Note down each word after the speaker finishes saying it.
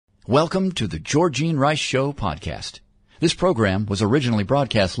Welcome to the Georgene Rice Show podcast. This program was originally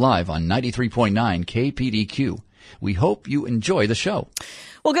broadcast live on 93.9 KPDQ. We hope you enjoy the show.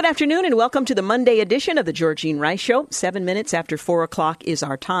 Well, good afternoon and welcome to the Monday edition of the Georgene Rice Show. 7 minutes after 4 o'clock is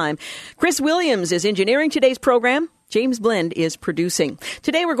our time. Chris Williams is engineering today's program. James Blend is producing.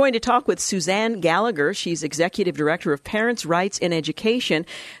 Today we're going to talk with Suzanne Gallagher. She's Executive Director of Parents' Rights in Education.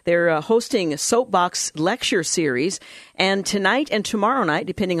 They're hosting a Soapbox lecture series. And tonight and tomorrow night,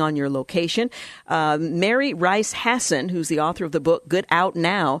 depending on your location, Mary Rice Hasson, who's the author of the book Good Out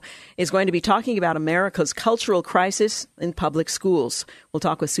Now, is going to be talking about America's cultural crisis in public schools. We'll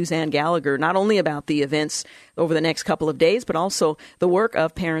talk with Suzanne Gallagher not only about the events over the next couple of days, but also the work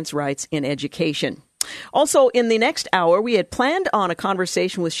of Parents' Rights in Education. Also, in the next hour, we had planned on a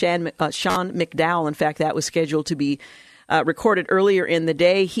conversation with Sean McDowell. In fact, that was scheduled to be recorded earlier in the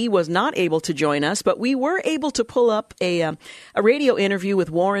day. He was not able to join us, but we were able to pull up a radio interview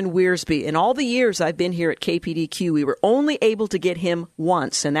with Warren Wiersbe. In all the years I've been here at KPDQ, we were only able to get him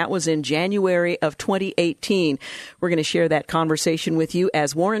once, and that was in January of 2018. We're going to share that conversation with you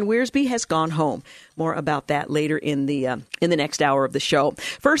as Warren Wiersbe has gone home. More about that later in the next hour of the show.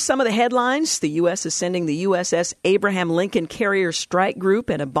 First, some of the headlines. The U.S. is sending the USS Abraham Lincoln Carrier Strike Group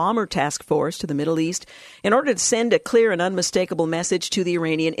and a bomber task force to the Middle East in order to send a clear and unmistakable message to the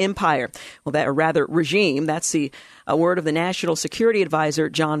Iranian Empire. Well, that, or rather regime. That's the word of the National Security Advisor,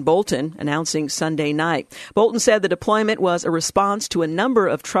 John Bolton, announcing Sunday night. Bolton said the deployment was a response to a number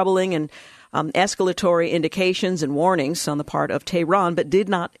of troubling and escalatory indications and warnings on the part of Tehran, but did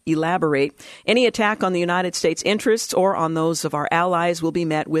not elaborate. Any attack on the United States' interests or on those of our allies will be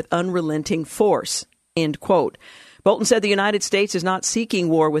met with unrelenting force. End quote. Bolton said the United States is not seeking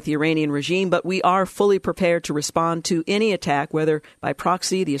war with the Iranian regime, but we are fully prepared to respond to any attack, whether by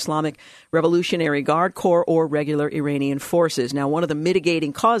proxy, the Islamic Revolutionary Guard Corps, or regular Iranian forces. Now, one of the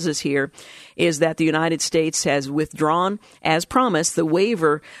mitigating causes here is that the United States has withdrawn, as promised, the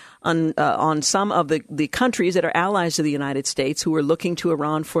waiver on some of the countries that are allies to the United States who are looking to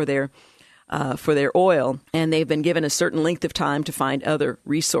Iran for their oil, and they've been given a certain length of time to find other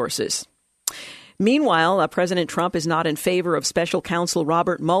resources. Meanwhile, President Trump is not in favor of Special Counsel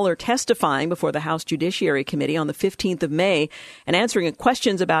Robert Mueller testifying before the House Judiciary Committee on the 15th of May and answering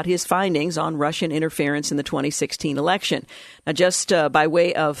questions about his findings on Russian interference in the 2016 election. Now, just by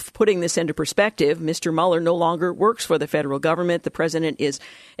way of putting this into perspective, Mr. Mueller no longer works for the federal government. The president is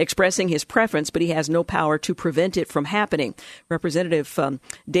expressing his preference, but he has no power to prevent it from happening. Representative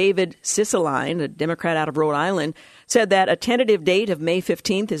David Cicilline, a Democrat out of Rhode Island, said that a tentative date of May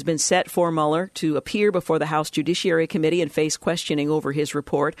 15th has been set for Mueller to appear before the House Judiciary Committee and face questioning over his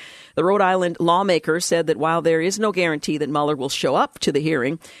report. The Rhode Island lawmaker said that while there is no guarantee that Mueller will show up to the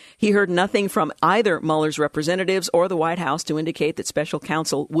hearing, he heard nothing from either Mueller's representatives or the White House to indicate that special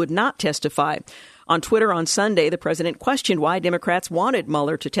counsel would not testify. On Twitter on Sunday, the president questioned why Democrats wanted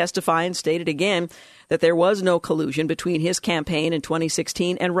Mueller to testify and stated again that there was no collusion between his campaign in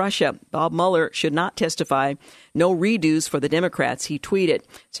 2016 and Russia. Bob Mueller should not testify. No redos for the Democrats, he tweeted,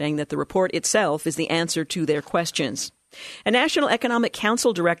 saying that the report itself is the answer to their questions. And National Economic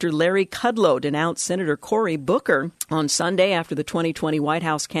Council Director Larry Kudlow denounced Senator Cory Booker on Sunday after the 2020 White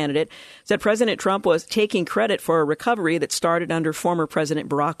House candidate said President Trump was taking credit for a recovery that started under former President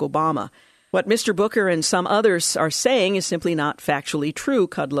Barack Obama. What Mr. Booker and some others are saying is simply not factually true,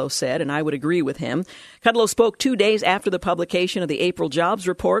 Kudlow said, and I would agree with him. Kudlow spoke 2 days after the publication of the April jobs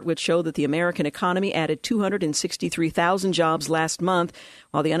report, which showed that the American economy added 263,000 jobs last month,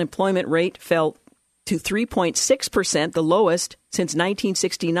 while the unemployment rate fell to 3.6%, the lowest since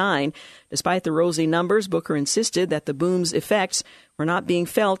 1969. Despite the rosy numbers, Booker insisted that the boom's effects were not being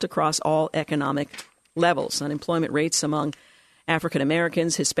felt across all economic levels. Unemployment rates among African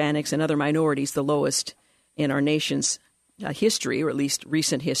Americans, Hispanics, and other minorities, the lowest in our nation's history, or at least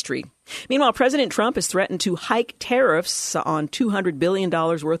recent history. Meanwhile, President Trump has threatened to hike tariffs on $200 billion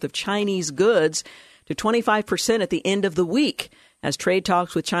worth of Chinese goods to 25% at the end of the week. As trade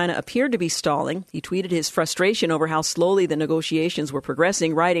talks with China appeared to be stalling, he tweeted his frustration over how slowly the negotiations were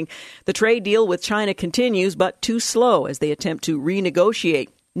progressing, writing, "The trade deal with China continues, but too slow as they attempt to renegotiate."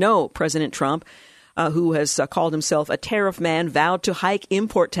 No, President Trump, who has called himself a tariff man, vowed to hike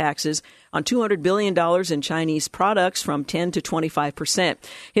import taxes on $200 billion in Chinese products from 10 to 25%.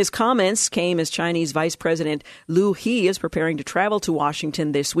 His comments came as Chinese Vice President Liu He is preparing to travel to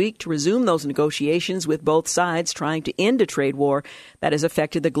Washington this week to resume those negotiations with both sides trying to end a trade war that has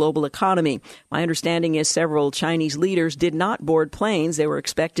affected the global economy. My understanding is several Chinese leaders did not board planes. They were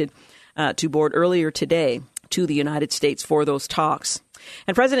expected to board earlier today to the United States for those talks.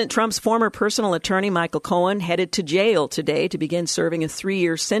 And President Trump's former personal attorney, Michael Cohen, headed to jail today to begin serving a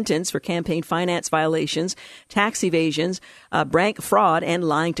 3-year sentence for campaign finance violations, tax evasions, bank fraud, and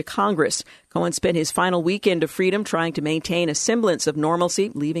lying to Congress. Cohen spent his final weekend of freedom trying to maintain a semblance of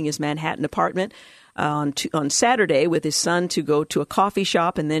normalcy, leaving his Manhattan apartment on Saturday with his son to go to a coffee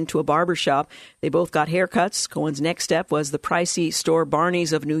shop and then to a barber shop. They both got haircuts. Cohen's next step was the pricey store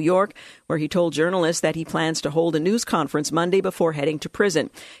Barney's of New York, where he told journalists that he plans to hold a news conference Monday before heading to prison.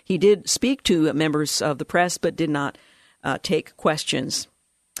 He did speak to members of the press, but did not take questions.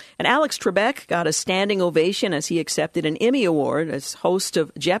 And Alex Trebek got a standing ovation as he accepted an Emmy Award as host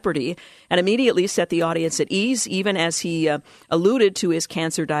of Jeopardy! And immediately set the audience at ease, even as he alluded to his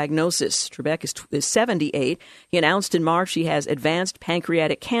cancer diagnosis. Trebek is 78. He announced in March he has advanced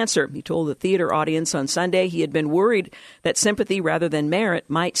pancreatic cancer. He told the theater audience on Sunday he had been worried that sympathy rather than merit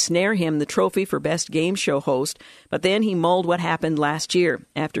might snare him the trophy for Best Game Show Host. But then he mulled what happened last year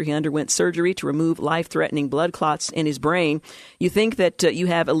after he underwent surgery to remove life-threatening blood clots in his brain. You think that you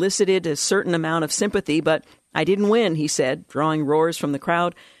have elicited a certain amount of sympathy, but I didn't win, he said, drawing roars from the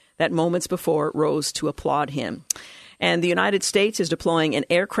crowd that moments before rose to applaud him. And the United States is deploying an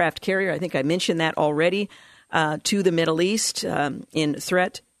aircraft carrier, I think I mentioned that already, to the Middle East in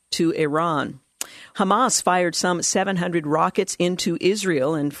threat to Iran. Hamas fired some 700 rockets into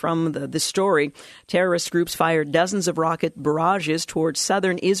Israel, and from the story, terrorist groups fired dozens of rocket barrages towards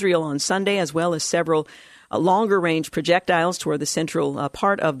southern Israel on Sunday, as well as several longer-range projectiles toward the central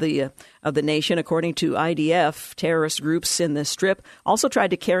part of the nation. According to IDF, terrorist groups in the Strip also tried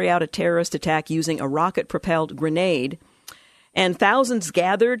to carry out a terrorist attack using a rocket-propelled grenade. And thousands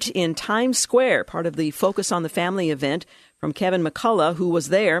gathered in Times Square, part of the Focus on the Family event. From Kevin McCullough, who was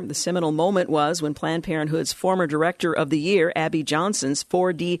there, the seminal moment was when Planned Parenthood's former director of the year, Abby Johnson's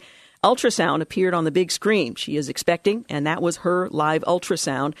 4D ultrasound appeared on the big screen. She is expecting, and that was her live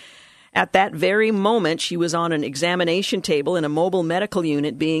ultrasound. At that very moment, she was on an examination table in a mobile medical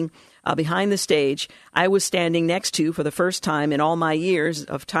unit being behind the stage. I was standing next to, for the first time in all my years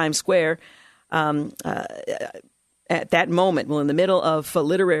of Times Square, at that moment, well, in the middle of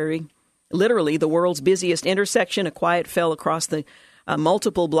literally the world's busiest intersection, a quiet fell across the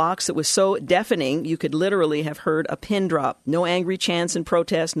multiple blocks that was so deafening you could literally have heard a pin drop. No angry chants and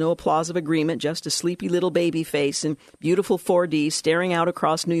protests, no applause of agreement, just a sleepy little baby face in beautiful 4D staring out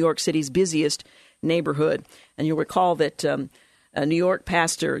across New York City's busiest neighborhood. And you'll recall that New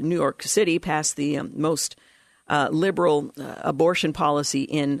York City passed the most liberal abortion policy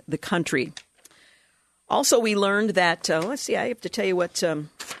in the country. Also, we learned that, I have to tell you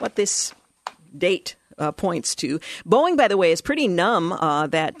what this date points to. Boeing, by the way, is pretty numb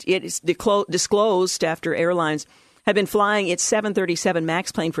that it is disclosed after airlines had been flying its 737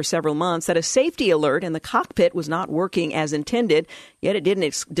 MAX plane for several months that a safety alert in the cockpit was not working as intended, yet it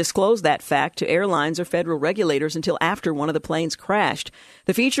didn't disclose that fact to airlines or federal regulators until after one of the planes crashed.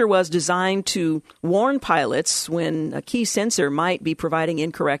 The feature was designed to warn pilots when a key sensor might be providing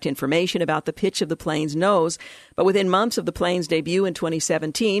incorrect information about the pitch of the plane's nose. But within months of the plane's debut in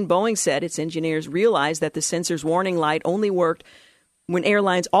 2017, Boeing said its engineers realized that the sensor's warning light only worked when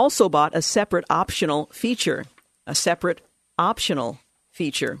airlines also bought a separate optional feature.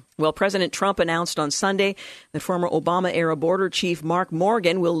 Well, President Trump announced on Sunday that former Obama-era border chief Mark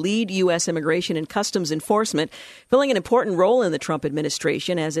Morgan will lead U.S. immigration and customs enforcement, filling an important role in the Trump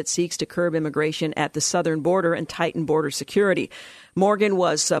administration as it seeks to curb immigration at the southern border and tighten border security. Morgan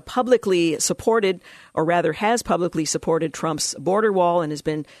was publicly supported, or rather has publicly supported Trump's border wall and has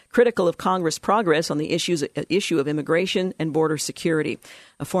been critical of Congress' progress on the issue of immigration and border security.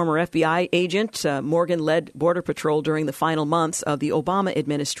 A former FBI agent, Morgan led Border Patrol during the final months of the Obama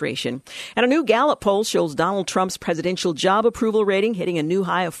administration. And a new Gallup poll shows Donald Trump's presidential job approval rating hitting a new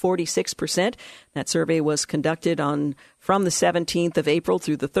high of 46%. That survey was conducted from the 17th of April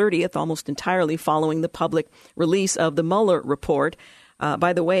through the 30th, almost entirely following the public release of the Mueller report.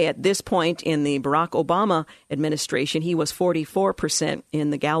 By the way, at this point in the Barack Obama administration, he was 44% in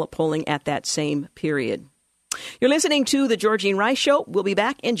the Gallup polling at that same period. You're listening to The Georgene Rice Show. We'll be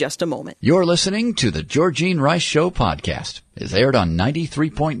back in just a moment. You're listening to The Georgene Rice Show podcast. It's aired on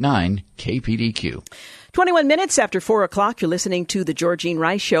 93.9 KPDQ. 21 minutes after 4 o'clock, you're listening to The Georgene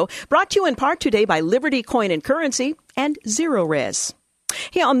Rice Show, brought to you in part today by Liberty Coin and Currency and ZeroRez.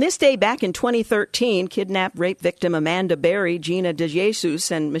 Hey, on this day back in 2013, kidnapped rape victim Amanda Berry, Gina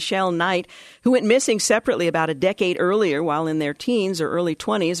DeJesus, and Michelle Knight, who went missing separately about a decade earlier while in their teens or early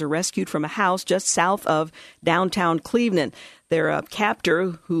 20s, are rescued from a house just south of downtown Cleveland. Their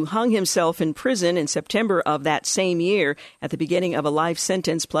captor, who hung himself in prison in September of that same year at the beginning of a life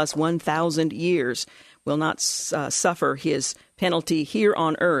sentence plus 1,000 years. will not suffer his penalty here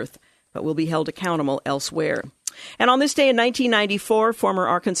on earth, but will be held accountable elsewhere. And on this day in 1994, former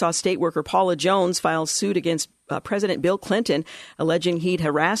Arkansas state worker Paula Jones filed suit against President Bill Clinton, alleging he'd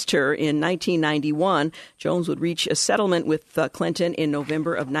harassed her in 1991. Jones would reach a settlement with Clinton in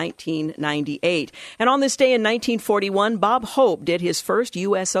November of 1998. And on this day in 1941, Bob Hope did his first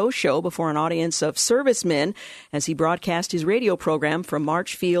USO show before an audience of servicemen as he broadcast his radio program from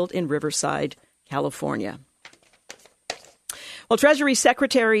March Field in Riverside, California. Well, Treasury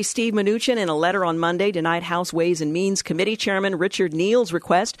Secretary Steve Mnuchin, in a letter on Monday, denied House Ways and Means Committee Chairman Richard Neal's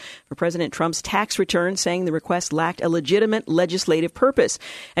request for President Trump's tax return, saying the request lacked a legitimate legislative purpose.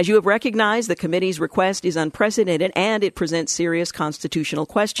 As you have recognized, the committee's request is unprecedented and it presents serious constitutional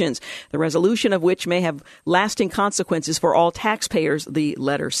questions, the resolution of which may have lasting consequences for all taxpayers, the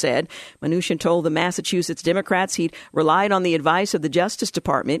letter said. Mnuchin told the Massachusetts Democrats he'd relied on the advice of the Justice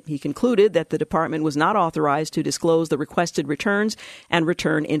Department. He concluded that the department was not authorized to disclose the requested return and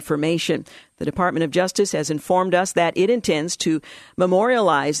return information. The Department of Justice has informed us that it intends to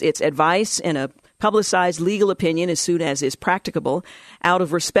memorialize its advice in a publicized legal opinion as soon as is practicable. Out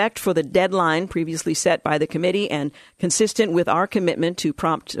of respect for the deadline previously set by the committee and consistent with our commitment to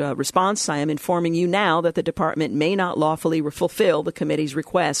prompt response, I am informing you now that the department may not lawfully fulfill the committee's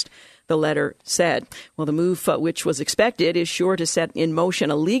request, the letter said. Well, the move, which was expected, is sure to set in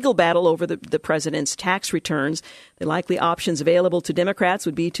motion a legal battle over the president's tax returns. The likely options available to Democrats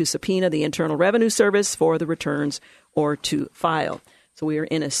would be to subpoena the Internal Revenue Service for the returns or to file. So we are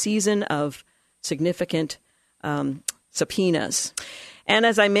in a season of significant subpoenas. And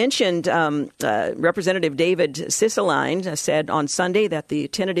as I mentioned, Representative David Cicilline said on Sunday that the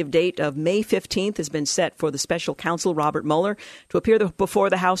tentative date of May 15th has been set for the special counsel Robert Mueller to appear before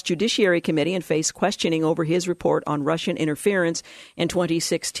the House Judiciary Committee and face questioning over his report on Russian interference in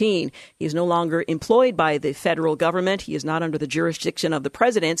 2016. He is no longer employed by the federal government. He is not under the jurisdiction of the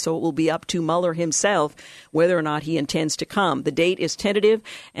president, so it will be up to Mueller himself whether or not he intends to come. The date is tentative,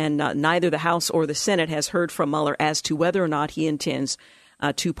 and neither the House or the Senate has heard from Mueller as to whether or not he intends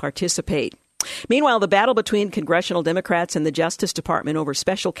to participate. Meanwhile, the battle between congressional Democrats and the Justice Department over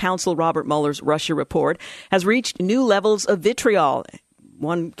special counsel Robert Mueller's Russia report has reached new levels of vitriol.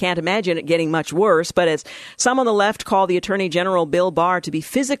 One can't imagine it getting much worse, but as some on the left call the Attorney General Bill Barr to be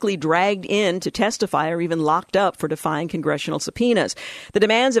physically dragged in to testify or even locked up for defying congressional subpoenas. The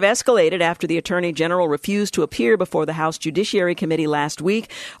demands have escalated after the Attorney General refused to appear before the House Judiciary Committee last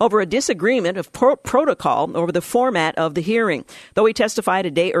week over a disagreement of protocol over the format of the hearing. Though he testified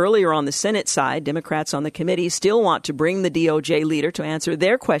a day earlier on the Senate side, Democrats on the committee still want to bring the DOJ leader to answer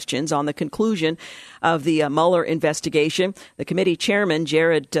their questions on the conclusion of the Mueller investigation. The committee chairman,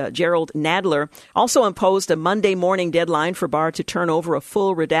 Gerald Nadler, also imposed a Monday morning deadline for Barr to turn over a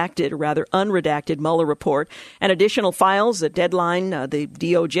full unredacted Mueller report and additional files, a deadline the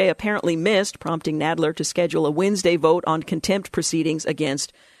DOJ apparently missed, prompting Nadler to schedule a Wednesday vote on contempt proceedings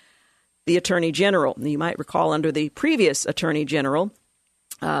against the Attorney General. You might recall under the previous Attorney General,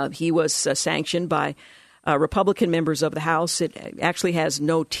 he was sanctioned by Republican members of the House. It actually has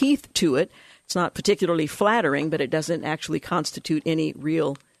no teeth to it. It's not particularly flattering, but it doesn't actually constitute any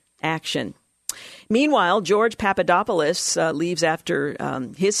real action. Meanwhile, George Papadopoulos leaves after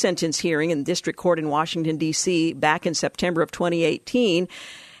his sentence hearing in district court in Washington, D.C. back in September of 2018,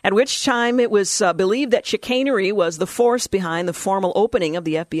 at which time it was believed that chicanery was the force behind the formal opening of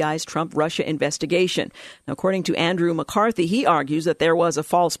the FBI's Trump-Russia investigation. Now, according to Andrew McCarthy, he argues that there was a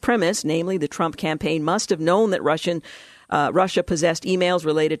false premise, namely the Trump campaign must have known that Russia possessed emails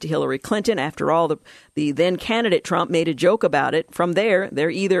related to Hillary Clinton. After all, the then candidate Trump made a joke about it. From there, they're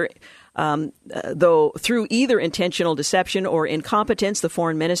either though through either intentional deception or incompetence, the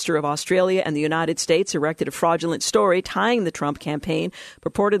foreign minister of Australia and the United States erected a fraudulent story tying the Trump campaign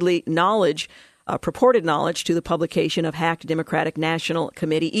purported knowledge to the publication of hacked Democratic National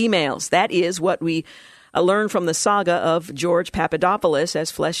Committee emails. That is what we learn from the saga of George Papadopoulos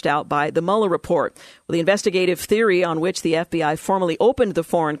as fleshed out by the Mueller report. Well, the investigative theory on which the FBI formally opened the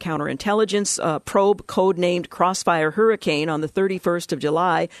foreign counterintelligence probe codenamed Crossfire Hurricane on the 31st of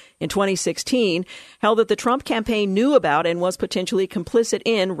July in 2016 held that the Trump campaign knew about and was potentially complicit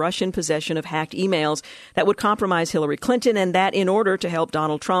in Russian possession of hacked emails that would compromise Hillary Clinton, and that in order to help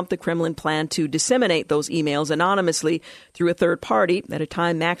Donald Trump, the Kremlin planned to disseminate those emails anonymously through a third party at a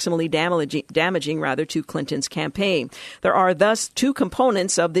time maximally damaging to Clinton's campaign. There are thus two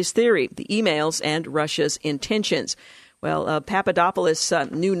components of this theory, the emails and Russia's intentions. Well, Papadopoulos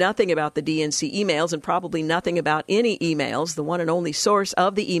knew nothing about the DNC emails and probably nothing about any emails. The one and only source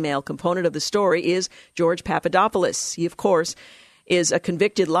of the email component of the story is George Papadopoulos. He, of course, is a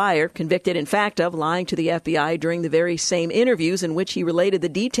convicted liar, convicted in fact of lying to the FBI during the very same interviews in which he related the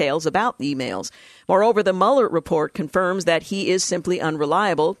details about the emails. Moreover, the Mueller report confirms that he is simply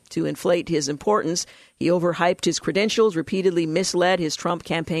unreliable. To inflate his importance, he overhyped his credentials, repeatedly misled his Trump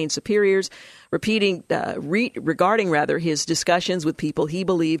campaign superiors, regarding his discussions with people he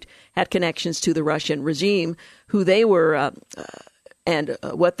believed had connections to the Russian regime, who they were and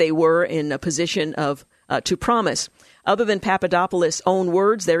what they were in a position of to promise. Other than Papadopoulos' own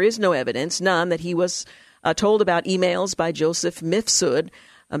words, there is no evidence, none, that he was told about emails by Joseph Mifsud,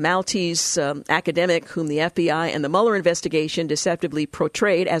 a Maltese academic whom the FBI and the Mueller investigation deceptively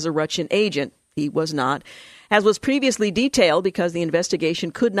portrayed as a Russian agent. He was not, as was previously detailed, because the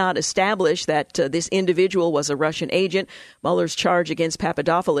investigation could not establish that this individual was a Russian agent. Mueller's charge against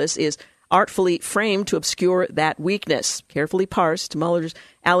Papadopoulos is artfully framed to obscure that weakness. Carefully parsed, Mueller's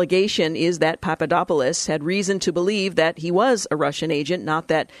allegation is that Papadopoulos had reason to believe that he was a Russian agent, not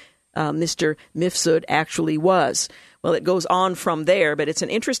that Mr. Mifsud actually was. Well, it goes on from there, but it's an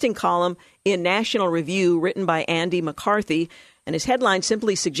interesting column in National Review written by Andy McCarthy, and his headline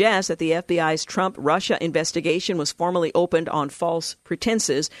simply suggests that the FBI's Trump-Russia investigation was formally opened on false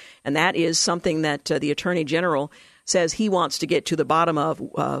pretenses, and that is something that the Attorney General says he wants to get to the bottom of,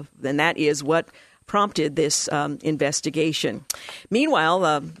 and that is what prompted this investigation. Meanwhile,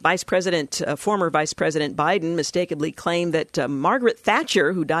 former Vice President Biden mistakenly claimed that Margaret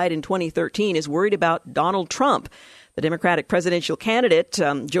Thatcher, who died in 2013, is worried about Donald Trump. The Democratic presidential candidate,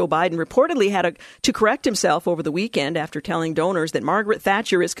 Joe Biden, reportedly had to correct himself over the weekend after telling donors that Margaret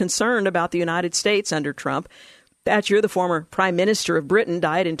Thatcher is concerned about the United States under Trump. Thatcher, the former prime minister of Britain,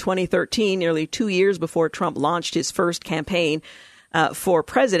 died in 2013, nearly 2 years before Trump launched his first campaign for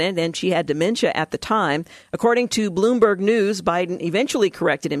president, and she had dementia at the time. According to Bloomberg News, Biden eventually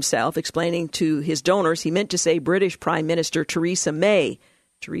corrected himself, explaining to his donors he meant to say British Prime Minister Theresa May,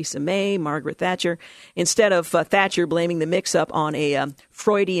 Margaret Thatcher, instead of Thatcher blaming the mix-up on a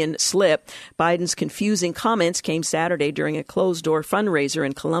Freudian slip. Biden's confusing comments came Saturday during a closed-door fundraiser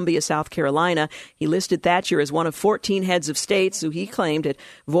in Columbia, South Carolina. He listed Thatcher as one of 14 heads of states who he claimed had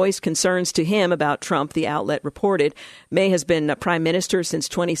voiced concerns to him about Trump, the outlet reported. May has been prime minister since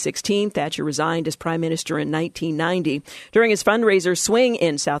 2016. Thatcher resigned as prime minister in 1990. During his fundraiser swing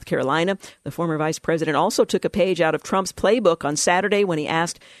in South Carolina, the former vice president also took a page out of Trump's playbook on Saturday when he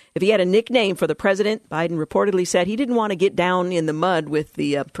asked if he had a nickname for the president. Biden reportedly said he didn't want to get down in the mud with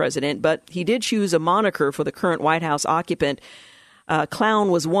the president, but he did choose a moniker for the current White House occupant.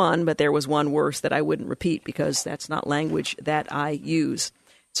 Clown was one, but there was one worse that I wouldn't repeat because that's not language that I use.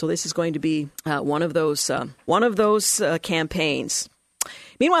 So this is going to be one of those campaigns.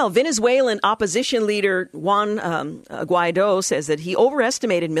 Meanwhile, Venezuelan opposition leader Juan Guaido says that he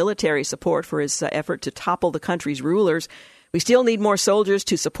overestimated military support for his effort to topple the country's rulers. We still need more soldiers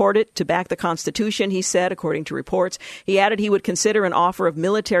to support it, to back the Constitution, he said, according to reports. He added he would consider an offer of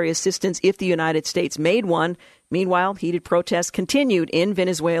military assistance if the United States made one. Meanwhile, heated protests continued in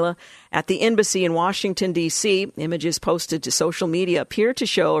Venezuela at the embassy in Washington, D.C. Images posted to social media appear to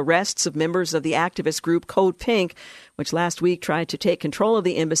show arrests of members of the activist group Code Pink, which last week tried to take control of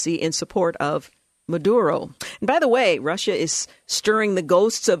the embassy in support of Maduro. And by the way, Russia is stirring the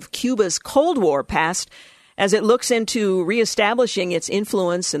ghosts of Cuba's Cold War past as it looks into reestablishing its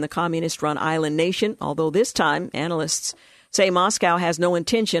influence in the communist-run island nation, although this time analysts say Moscow has no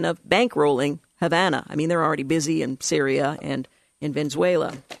intention of bankrolling Havana. I mean, they're already busy in Syria and in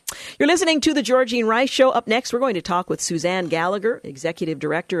Venezuela. You're listening to The Georgene Rice Show. Up next, we're going to talk with Suzanne Gallagher, Executive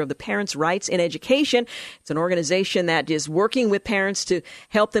Director of the Parents' Rights in Education. It's an organization that is working with parents to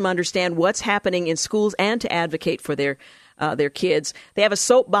help them understand what's happening in schools and to advocate for their kids. They have a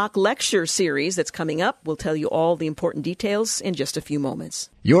soapbox lecture series that's coming up. We'll tell you all the important details in just a few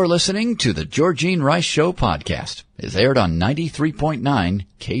moments. You're listening to the Georgene Rice Show podcast. It's aired on 93.9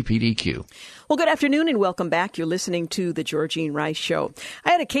 KPDQ. Well, good afternoon and welcome back. You're listening to the Georgene Rice Show.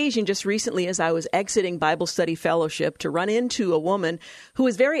 I had occasion just recently as I was exiting Bible Study Fellowship to run into a woman who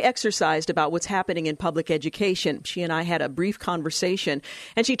is very exercised about what's happening in public education. She and I had a brief conversation,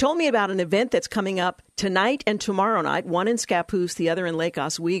 and she told me about an event that's coming up tonight and tomorrow night, one in Scappoose, the other in Lake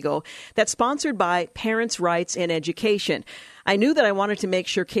Oswego, that's sponsored by Parents' Rights in Education. I knew that I wanted to make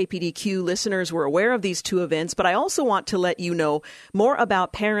sure KPDQ listeners were aware of these two events, but I also want to let you know more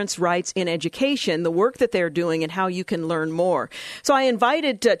about Parents' Rights in Education, the work that they're doing, and how you can learn more. So I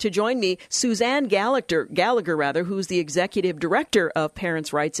invited to join me Suzanne Gallagher, who's the Executive Director of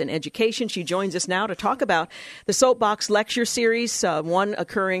Parents' Rights in Education. She joins us now to talk about the Soapbox Lecture Series, one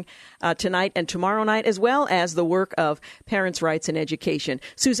occurring tonight and tomorrow night. website, as well as the work of Parents' Rights in Education.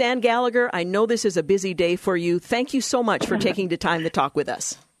 Suzanne Gallagher, I know this is a busy day for you. Thank you so much for taking the time to talk with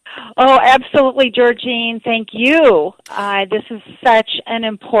us. Oh, absolutely, Georgine. Thank you. This is such an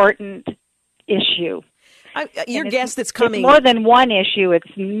important issue. Your guest that's coming. It's more than one issue. It's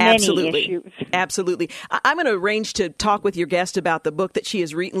many issues. Absolutely. I'm going to arrange to talk with your guest about the book that she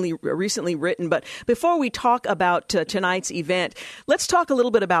has recently written. But before we talk about tonight's event, let's talk a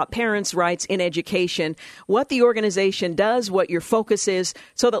little bit about Parents' Rights in Education, what the organization does, what your focus is,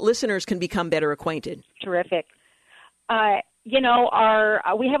 so that listeners can become better acquainted. Terrific.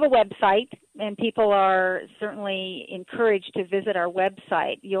 We have a website, and people are certainly encouraged to visit our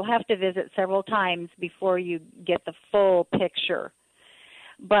website. You'll have to visit several times before you get the full picture.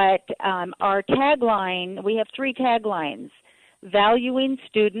 But our tagline, we have 3 taglines: valuing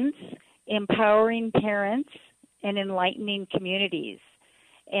students, empowering parents, and enlightening communities.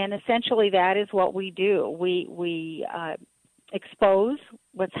 And essentially that is what we do. We expose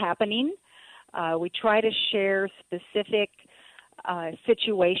what's happening. We try to share specific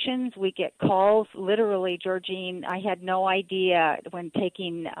situations. We get calls. Literally, Georgine, I had no idea when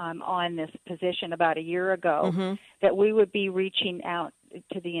taking on this position about a year ago that we would be reaching out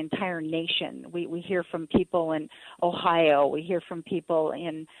to the entire nation. We hear from people in Ohio. We hear from people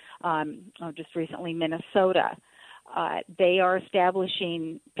in, just recently, Minnesota. They are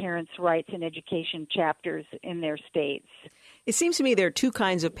establishing Parents' Rights in Education chapters in their states. It seems to me there are 2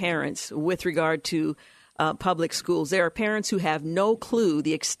 kinds of parents with regard to public schools. There are parents who have no clue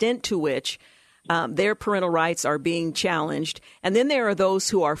the extent to which their parental rights are being challenged. And then there are those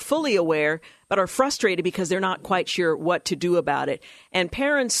who are fully aware but are frustrated because they're not quite sure what to do about it. And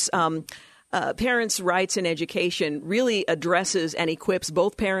Parents' Rights in Education really addresses and equips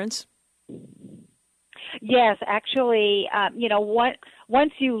both parents. Yes, actually,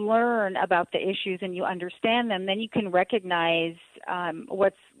 once you learn about the issues and you understand them, then you can recognize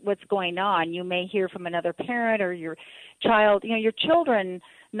what's going on. You may hear from another parent or your child. Your children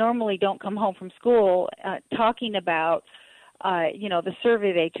normally don't come home from school talking about, the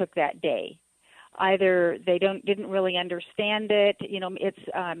survey they took that day. Either they didn't really understand it.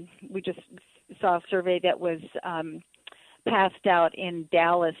 We just saw a survey that was passed out in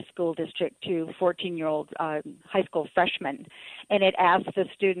Dallas School District to 14-year-old high school freshmen, and it asked the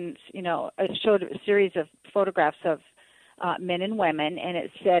students, it showed a series of photographs of men and women, and it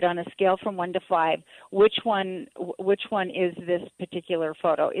said on a scale from 1 to 5, which one is this particular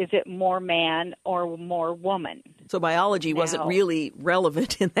photo? Is it more man or more woman? So biology wasn't really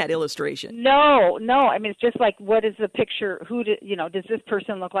relevant in that illustration. No. I mean, it's just like, what is the picture? Does this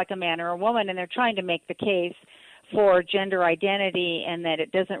person look like a man or a woman? And they're trying to make the case for gender identity, and that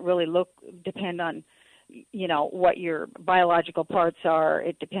it doesn't really depend on, what your biological parts are.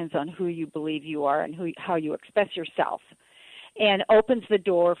 It depends on who you believe you are and how you express yourself, and opens the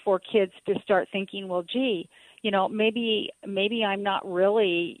door for kids to start thinking, well, gee, maybe I'm not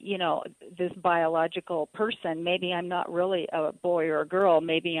really, this biological person. Maybe I'm not really a boy or a girl.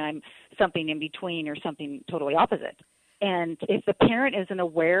 Maybe I'm something in between or something totally opposite. And if the parent isn't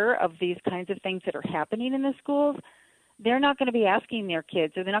aware of these kinds of things that are happening in the schools, they're not going to be asking their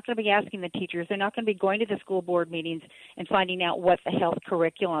kids, or they're not going to be asking the teachers. They're not going to be going to the school board meetings and finding out what the health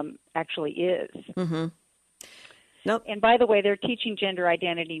curriculum actually is. Mm-hmm. Nope. And by the way, they're teaching gender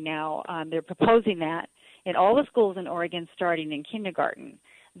identity now. They're proposing that in all the schools in Oregon starting in kindergarten.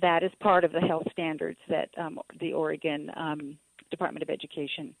 That is part of the health standards that the Oregon Department of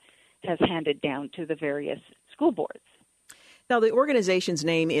Education has handed down to the various school boards. Now, the organization's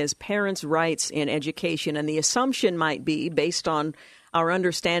name is Parents' Rights in Education, and the assumption might be, based on our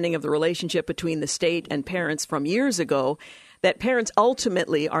understanding of the relationship between the state and parents from years ago, that parents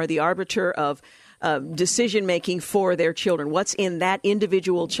ultimately are the arbiter of decision-making for their children. What's in that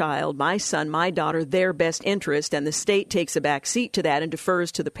individual child, my son, my daughter, their best interest, and the state takes a back seat to that and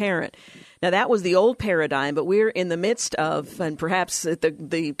defers to the parent. Now, that was the old paradigm, but we're in the midst of, and perhaps at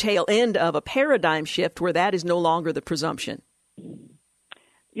the tail end of, a paradigm shift where that is no longer the presumption.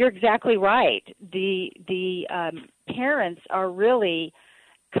 You're exactly right. The parents are really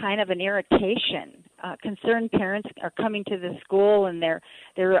kind of an irritation. Concerned parents are coming to the school, and they're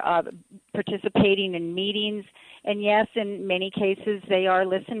participating in meetings. And yes, in many cases they are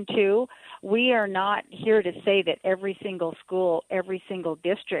listened to. We are not here to say that every single school, every single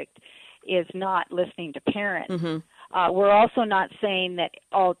district is not listening to parents. Mm-hmm. We're also not saying that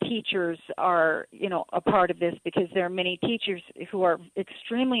all teachers are, a part of this, because there are many teachers who are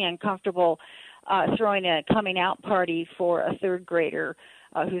extremely uncomfortable throwing a coming out party for a third grader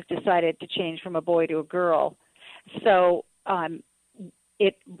who's decided to change from a boy to a girl. So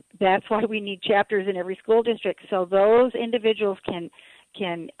that's why we need chapters in every school district, so those individuals can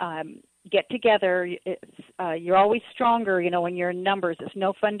get together. You're always stronger, when you're in numbers. It's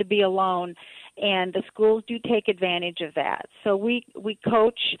no fun to be alone, and the schools do take advantage of that. So we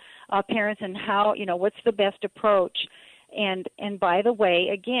coach parents in how, what's the best approach. And by the way,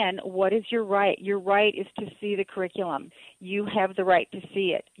 again, what is your right? Your right is to see the curriculum. You have the right to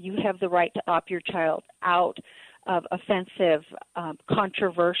see it. You have the right to opt your child out of offensive,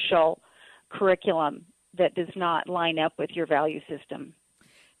 controversial curriculum that does not line up with your value system.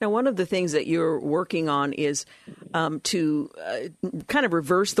 Now, one of the things that you're working on is to kind of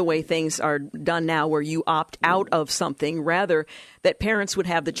reverse the way things are done now, where you opt out of something, rather that parents would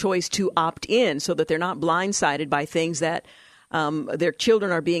have the choice to opt in, so that they're not blindsided by things that their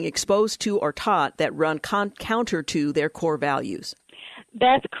children are being exposed to or taught that run counter to their core values.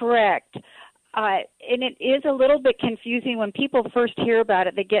 That's correct. And it is a little bit confusing when people first hear about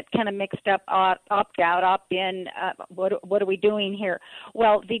it. They get kind of mixed up, opt out, opt in. What are we doing here?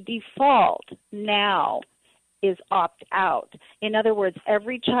 Well, the default now is opt out. In other words,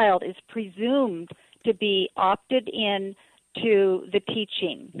 every child is presumed to be opted in to the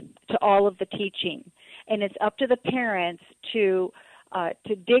teaching, to all of the teaching. And it's up to the parents to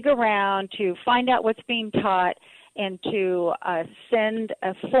dig around, to find out what's being taught, and to send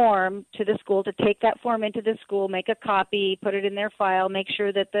a form to the school, to take that form into the school, make a copy, put it in their file, make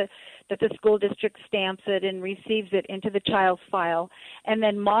sure that the school district stamps it and receives it into the child's file, and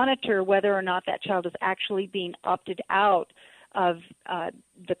then monitor whether or not that child is actually being opted out of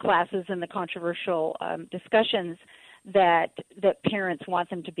the classes and the controversial discussions that parents want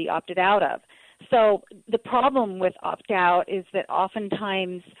them to be opted out of. So the problem with opt-out is that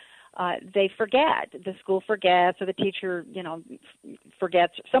oftentimes they forget. The school forgets, or the teacher,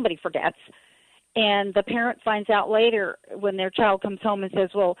 forgets. Somebody forgets, and the parent finds out later when their child comes home and says,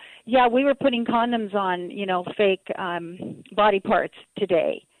 "Well, yeah, we were putting condoms on, fake body parts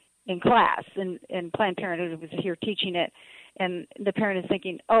today in class," and Planned Parenthood was here teaching it, and the parent is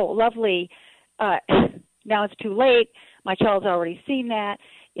thinking, "Oh, lovely. Now it's too late. My child's already seen that.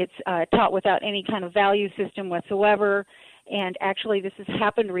 It's taught without any kind of value system whatsoever." And actually, this has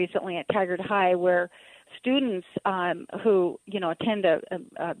happened recently at Tigard High, where students who, attend a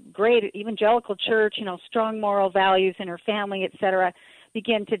great evangelical church, strong moral values in her family, et cetera,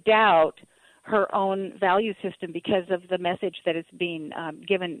 begin to doubt her own value system because of the message that is being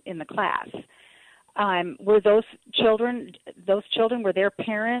given in the class. Were those children, were their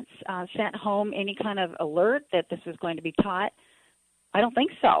parents sent home any kind of alert that this was going to be taught? I don't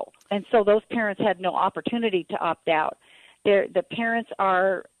think so. And so those parents had no opportunity to opt out. The parents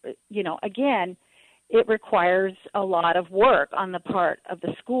are, again, it requires a lot of work on the part of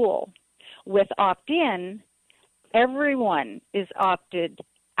the school. With opt-in, everyone is opted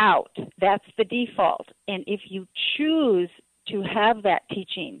out. That's the default. And if you choose to have that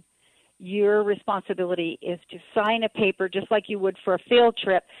teaching, your responsibility is to sign a paper just like you would for a field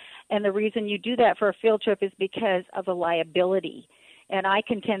trip. And the reason you do that for a field trip is because of the liability. And I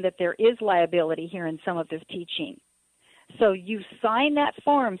contend that there is liability here in some of this teaching. So you sign that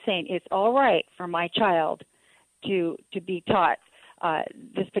form saying it's all right for my child to be taught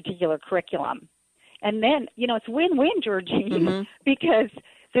this particular curriculum. And then, it's win-win, Georgine, because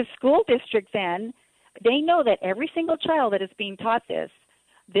the school district then, they know that every single child that is being taught this,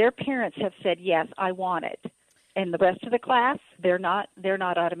 their parents have said, yes, I want it. And the rest of the class, they're not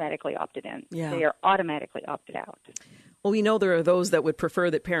automatically opted in. Yeah. They are automatically opted out. Well, we know there are those that would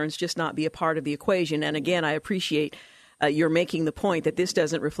prefer that parents just not be a part of the equation. And again, I appreciate you're making the point that this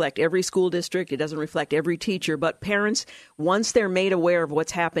doesn't reflect every school district. It doesn't reflect every teacher. But parents, once they're made aware of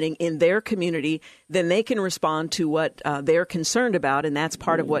what's happening in their community, then they can respond to what they're concerned about. And that's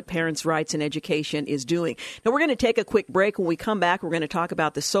part of what Parents' Rights in Education is doing. Now, we're going to take a quick break. When we come back, we're going to talk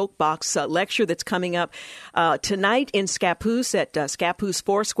about the Soapbox lecture that's coming up tonight in Scappoose at Scappoose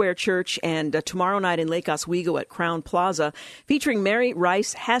Foursquare Church, and tomorrow night in Lake Oswego at Crown Plaza, featuring Mary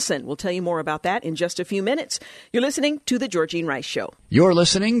Rice Hassan. We'll tell you more about that in just a few minutes. You're listening to The Georgine Rice Show. You're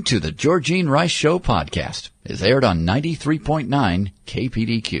listening to The Georgine Rice Show podcast. It's aired on 93.9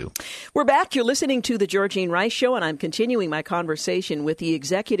 KPDQ. We're back. You're listening to The Georgine Rice Show, and I'm continuing my conversation with the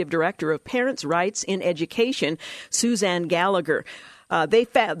Executive Director of Parents' Rights in Education, Suzanne Gallagher.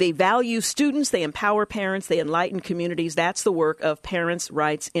 They value students, they empower parents, they enlighten communities. That's the work of Parents'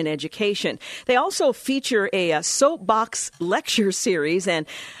 Rights in Education. They also feature a soapbox lecture series, and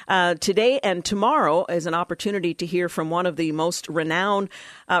today and tomorrow is an opportunity to hear from one of the most renowned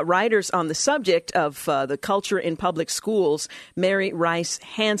writers on the subject of the culture in public schools, Mary Rice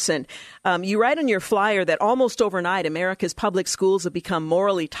Hansen. You write on your flyer that almost overnight, America's public schools have become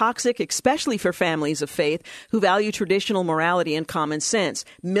morally toxic, especially for families of faith who value traditional morality and common sense.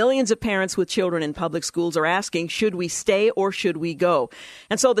 Millions of parents with children in public schools are asking, should we stay or should we go?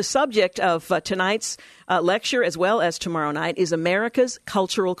 And so the subject of tonight's lecture, as well as tomorrow night, is America's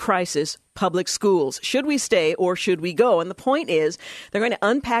cultural crisis, public schools. Should we stay or should we go? And the point is, they're going to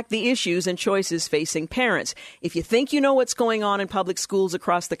unpack the issues and choices facing parents. If you think you know what's going on in public schools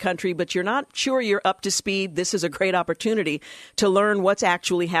across the country, but you're not sure you're up to speed, this is a great opportunity to learn what's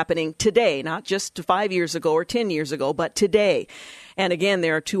actually happening today, not just 5 years ago or 10 years ago, but today. And again,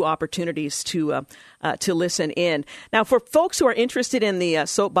 there are two opportunities to listen in. Now, for folks who are interested in the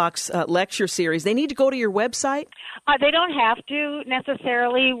Soapbox lecture series, they need to go to your website? They don't have to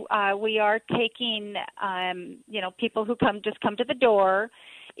necessarily. We are taking, people who come to the door.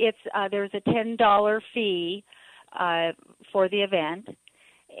 It's there's a $10 fee for the event,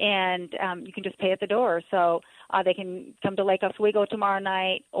 and you can just pay at the door. So they can come to Lake Oswego tomorrow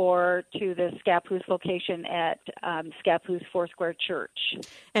night or to the Scappoose location at Scappoose Foursquare Church.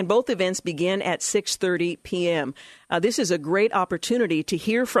 And both events begin at 6:30 p.m. This is a great opportunity to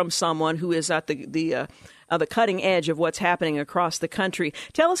hear from someone who is at the cutting edge of what's happening across the country.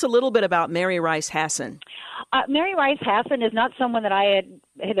 Tell us a little bit about Mary Rice Hansen. Mary Rice Hansen is not someone that I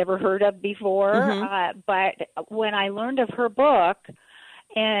had ever heard of before, but when I learned of her book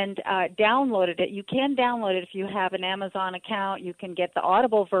and downloaded it, you can download it if you have an Amazon account. You can get the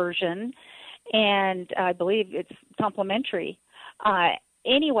Audible version, and I believe it's complimentary.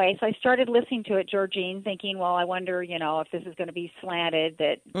 Anyway, so I started listening to it, Georgene, thinking, well, I wonder, if this is going to be slanted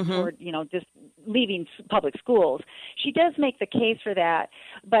that, or, just leaving public schools. She does make the case for that,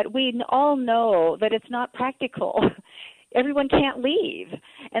 but we all know that it's not practical. Everyone can't leave,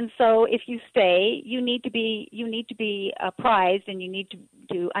 and so if you stay, you need to be apprised, and you need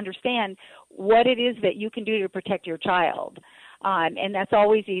to understand what it is that you can do to protect your child. And that's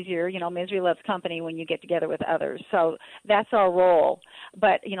always easier, misery loves company when you get together with others. So that's our role.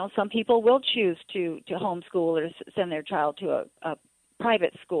 But, some people will choose to homeschool or send their child to a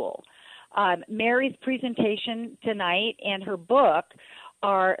private school. Mary's presentation tonight and her book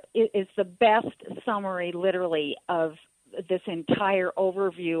is the best summary, literally, of this entire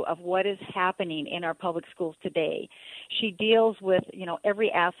overview of what is happening in our public schools today. She deals with,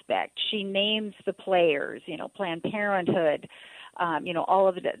 every aspect. She names the players, Planned Parenthood, all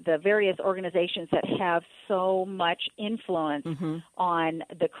of the various organizations that have so much influence on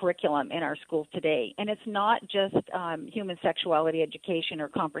the curriculum in our schools today. And it's not just human sexuality education or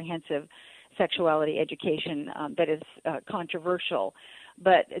comprehensive sexuality education that is controversial,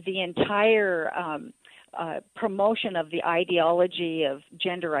 but the entire promotion of the ideology of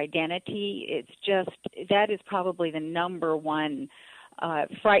gender identity, that is probably the number one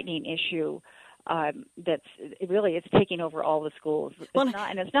frightening issue it's taking over all the schools.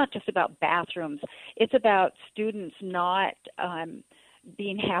 It's not just about bathrooms. It's about students not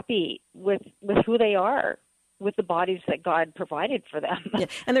being happy with who they are, with the bodies that God provided for them. Yeah.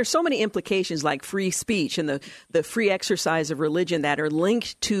 And there's so many implications like free speech and the free exercise of religion that are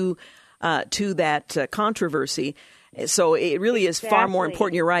linked to that controversy. So it really is far more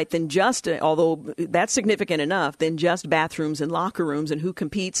important, you're right, than just, although that's significant enough, than just bathrooms and locker rooms and who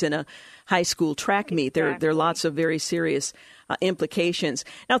competes in a high school track meet. There are lots of very serious implications.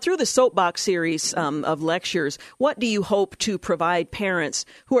 Now, through the Soapbox series of lectures, what do you hope to provide parents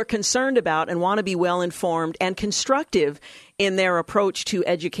who are concerned about and want to be well-informed and constructive in their approach to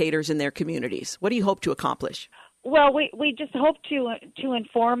educators in their communities? What do you hope to accomplish? Well, we just hope to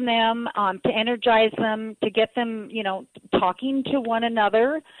inform them, to energize them, to get them, talking to one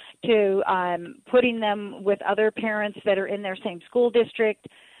another, to putting them with other parents that are in their same school district,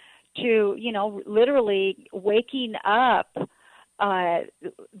 to, literally waking up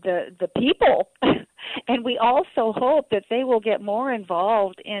the people. And we also hope that they will get more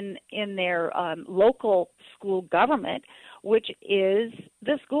involved in their local school government, which is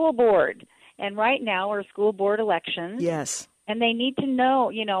the school board. And right now are school board elections. Yes. And they need to know,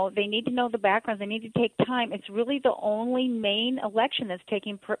 they need to know the backgrounds. They need to take time. It's really the only main election that's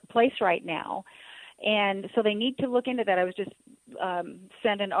taking place right now. And so they need to look into that. I was just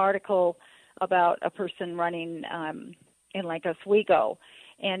sent an article about a person running in Lake Oswego,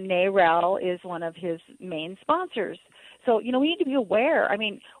 and NARAL is one of his main sponsors. So, we need to be aware. I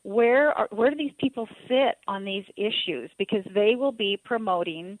mean, where do these people sit on these issues? Because they will be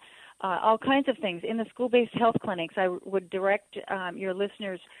promoting all kinds of things. In the school-based health clinics, I would direct your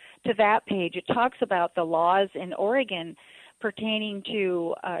listeners to that page. It talks about the laws in Oregon pertaining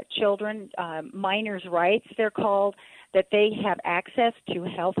to children, minors' rights, they're called, that they have access to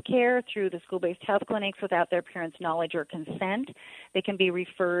health care through the school-based health clinics without their parents' knowledge or consent. They can be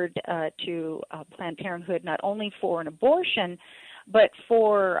referred to Planned Parenthood not only for an abortion, but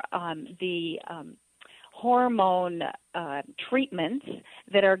for the hormone treatments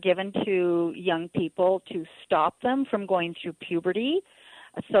that are given to young people to stop them from going through puberty,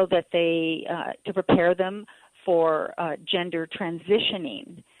 so that they to prepare them for gender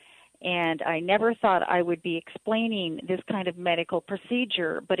transitioning. And I never thought I would be explaining this kind of medical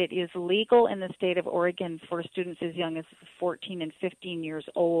procedure, but it is legal in the state of Oregon for students as young as 14 and 15 years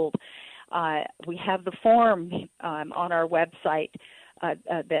old. We have the form on our website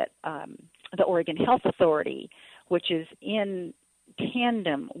that the Oregon Health Authority, which is in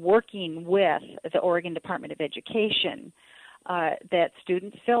tandem working with the Oregon Department of Education, that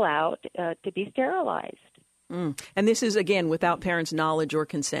students fill out to be sterilized. And this is, again, without parents' knowledge or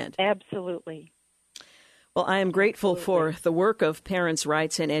consent. Absolutely. Well, I am grateful for the work of Parents'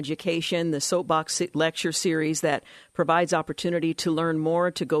 Rights in Education, the Soapbox Lecture Series that provides opportunity to learn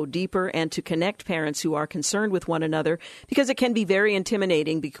more, to go deeper, and to connect parents who are concerned with one another, because it can be very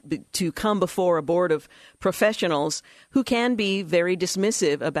intimidating to come before a board of professionals who can be very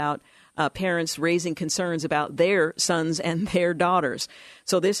dismissive about parents raising concerns about their sons and their daughters.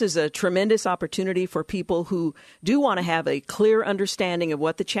 So this is a tremendous opportunity for people who do want to have a clear understanding of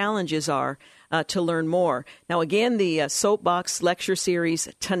what the challenges are to learn more. Now, again, the Soapbox Lecture Series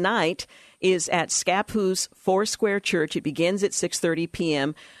tonight is at Scappoose Foursquare Church. It begins at 6:30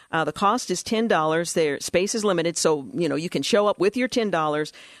 p.m. The cost is $10. Their space is limited, so you can show up with your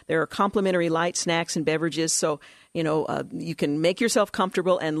 $10. There are complimentary light snacks and beverages, so you can make yourself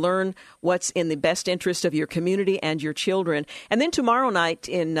comfortable and learn what's in the best interest of your community and your children. And then tomorrow night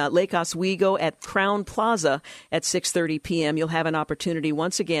in Lake Oswego at Crown Plaza at 6:30 p.m., you'll have an opportunity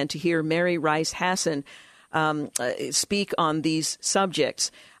once again to hear Mary Rice Hassan speak on these subjects.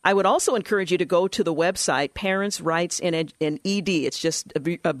 I would also encourage you to go to the website, Parents' Rights in ED. It's just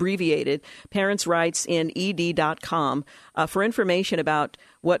abbreviated, parentsrightsined.com, for information about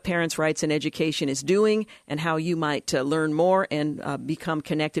what Parents' Rights in Education is doing and how you might learn more and become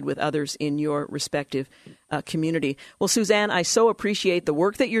connected with others in your respective community. Well, Suzanne, I so appreciate the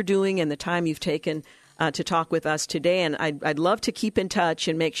work that you're doing and the time you've taken to talk with us today. And I'd love to keep in touch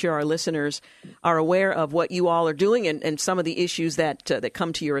and make sure our listeners are aware of what you all are doing and some of the issues that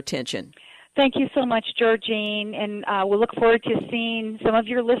come to your attention. Thank you so much, Georgene, and we'll look forward to seeing some of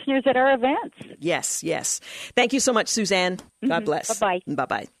your listeners at our events. Yes. Thank you so much, Suzanne. God bless. Bye-bye.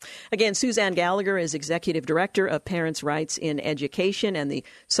 Bye-bye. Again, Suzanne Gallagher is Executive Director of Parents' Rights in Education, and the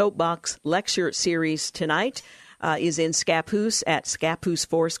Soapbox Lecture Series tonight is in Scappoose at Scappoose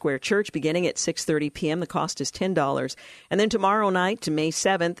Foursquare Church, beginning at 6:30 p.m. The cost is $10. And then tomorrow night, May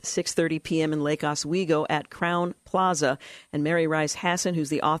 7th, 6:30 p.m. in Lake Oswego at Crown Plaza. And Mary Rice Hassan, who's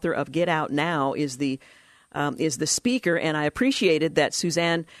the author of Get Out Now, is the speaker. And I appreciated that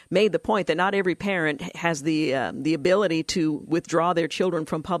Suzanne made the point that not every parent has the ability to withdraw their children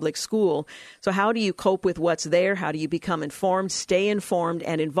from public school. So how do you cope with what's there? How do you become informed, stay informed,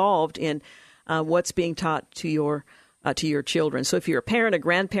 and involved in what's being taught to your children? So if you're a parent, a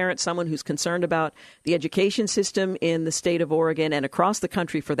grandparent, someone who's concerned about the education system in the state of Oregon and across the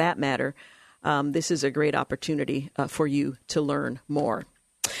country for that matter, this is a great opportunity for you to learn more.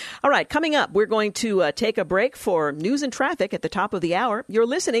 All right, coming up, we're going to take a break for news and traffic at the top of the hour. You're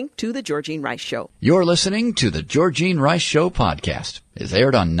listening to The Georgene Rice Show. You're listening to The Georgene Rice Show podcast. It's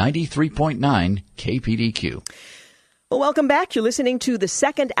aired on 93.9 KPDQ. Well, welcome back. You're listening to the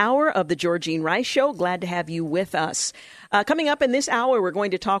second hour of The Georgene Rice Show. Glad to have you with us. Coming up in this hour, we're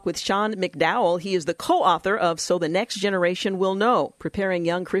going to talk with Sean McDowell. He is the co-author of So the Next Generation Will Know, Preparing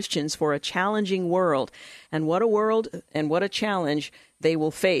Young Christians for a Challenging World. And what a world and what a challenge they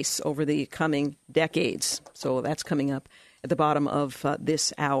will face over the coming decades. So that's coming up at the bottom of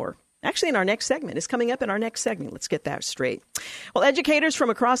this hour. Actually, in our next segment. It's coming up in our next segment. Let's get that straight. Well, educators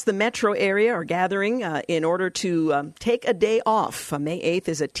from across the metro area are gathering in order to take a day off. May 8th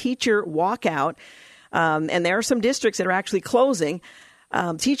is a teacher walkout, and there are some districts that are actually closing.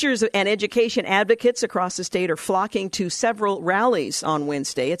 Teachers and education advocates across the state are flocking to several rallies on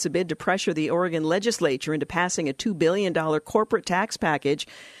Wednesday. It's a bid to pressure the Oregon legislature into passing a $2 billion corporate tax package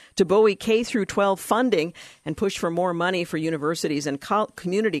to buoy K through 12 funding and push for more money for universities and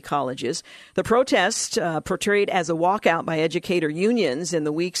community colleges. The protest, portrayed as a walkout by educator unions in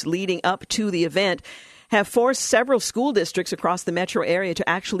the weeks leading up to the event, have forced several school districts across the metro area to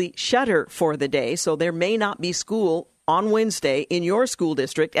actually shutter for the day. So there may not be school on Wednesday in your school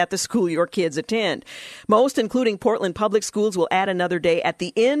district at the school your kids attend. Most, including Portland Public Schools, will add another day at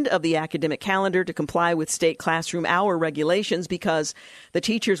the end of the academic calendar to comply with state classroom hour regulations because the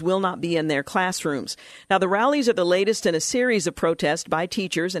teachers will not be in their classrooms. Now, the rallies are the latest in a series of protests by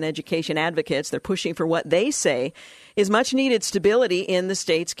teachers and education advocates. They're pushing for what they say is much-needed stability in the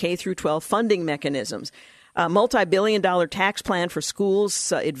state's K through 12 funding mechanisms. A multi-billion-dollar tax plan for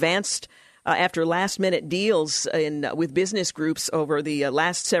schools advanced after last-minute deals with business groups over the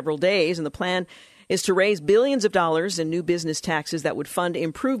last several days. And the plan is to raise billions of dollars in new business taxes that would fund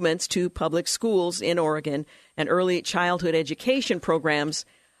improvements to public schools in Oregon and early childhood education programs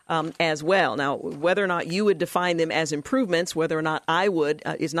as well. Now, whether or not you would define them as improvements, whether or not I would,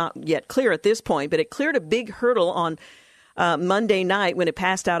 is not yet clear at this point. But it cleared a big hurdle on Monday night when it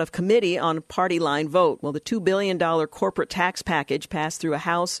passed out of committee on a party line vote. Well, the $2 billion corporate tax package passed through the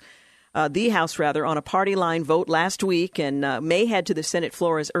House, on a party line vote last week and may head to the Senate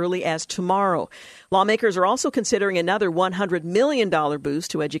floor as early as tomorrow. Lawmakers are also considering another $100 million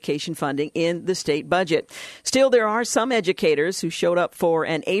boost to education funding in the state budget. Still, there are some educators who showed up for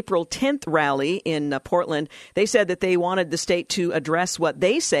an April 10th rally in Portland. They said that they wanted the state to address what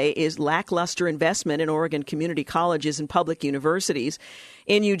they say is lackluster investment in Oregon community colleges and public universities.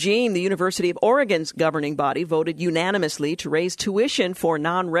 In Eugene, the University of Oregon's governing body voted unanimously to raise tuition for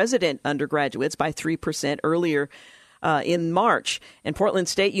non-resident undergraduates by 3% earlier in March. And Portland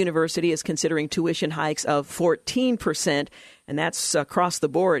State University is considering tuition hikes of 14%. And that's across the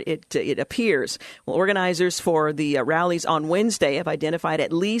board, it appears. Well, organizers for the rallies on Wednesday have identified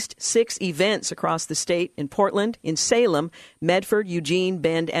at least 6 events across the state in Portland, in Salem, Medford, Eugene,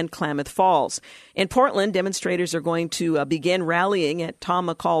 Bend, and Klamath Falls. In Portland, demonstrators are going to begin rallying at Tom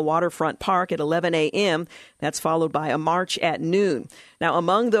McCall Waterfront Park at 11 a.m. That's followed by a march at noon. Now,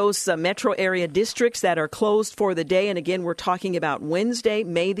 among those metro area districts that are closed for the day, and again, we're talking about Wednesday,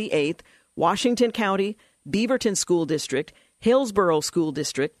 May the 8th, Washington County, Beaverton School District, Hillsborough School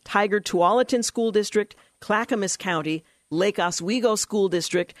District, Tigard-Tualatin School District, Clackamas County, Lake Oswego School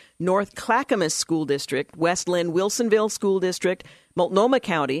District, North Clackamas School District, West Linn-Wilsonville School District, Multnomah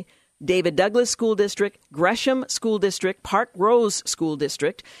County, David Douglas School District, Gresham School District, Park Rose School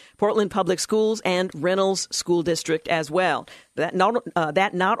District, Portland Public Schools, and Reynolds School District as well. That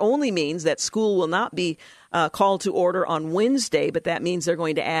not only means that school will not be called to order on Wednesday, but that means they're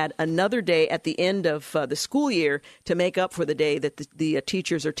going to add another day at the end of the school year to make up for the day that the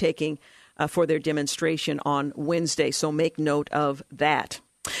teachers are taking for their demonstration on Wednesday. So make note of that.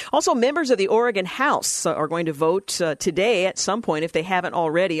 Also, members of the Oregon House are going to vote today at some point, if they haven't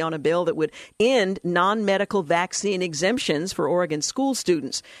already, on a bill that would end non-medical vaccine exemptions for Oregon school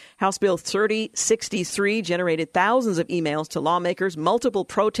students. House Bill 3063 generated thousands of emails to lawmakers, multiple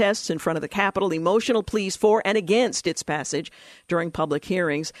protests in front of the Capitol, emotional pleas for and against its passage during public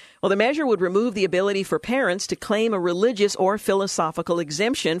hearings. Well, the measure would remove the ability for parents to claim a religious or philosophical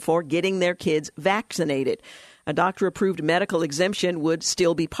exemption for getting their kids vaccinated. A doctor-approved medical exemption would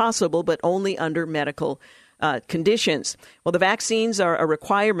still be possible, but only under medical conditions. Well, the vaccines are a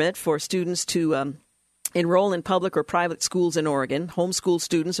requirement for students to enroll in public or private schools in Oregon. Homeschool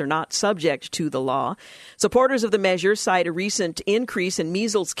students are not subject to the law. Supporters of the measure cite a recent increase in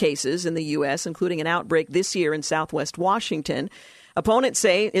measles cases in the U.S., including an outbreak this year in southwest Washington. Opponents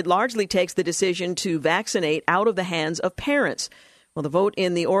say it largely takes the decision to vaccinate out of the hands of parents. Well, the vote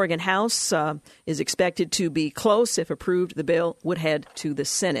in the Oregon House is expected to be close. If approved, the bill would head to the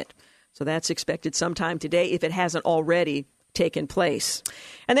Senate. So that's expected sometime today if it hasn't already taken place.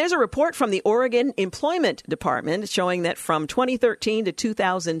 And there's a report from the Oregon Employment Department showing that from 2013 to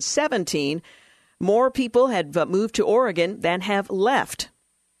 2017, more people had moved to Oregon than have left,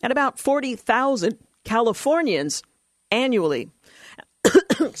 at about 40,000 Californians annually.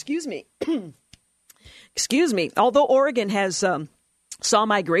 Excuse me. Although Oregon has saw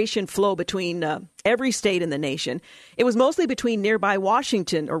migration flow between every state in the nation, it was mostly between nearby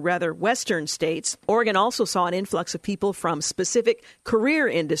Washington, or rather western states. Oregon also saw an influx of people from specific career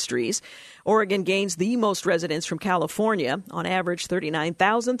industries. Oregon gains the most residents from California. On average,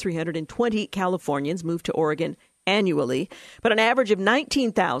 39,320 Californians move to Oregon annually, but an average of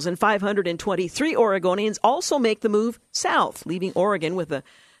 19,523 Oregonians also make the move south, leaving Oregon with a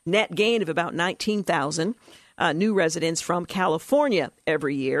net gain of about 19,000 new residents from California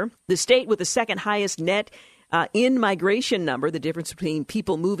every year. The state with the second highest net In-migration number, the difference between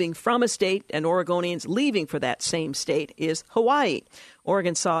people moving from a state and Oregonians leaving for that same state, is Hawaii.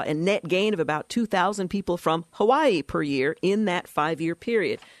 Oregon saw a net gain of about 2,000 people from Hawaii per year in that 5-year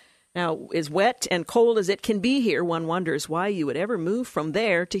period. Now, as wet and cold as it can be here, one wonders why you would ever move from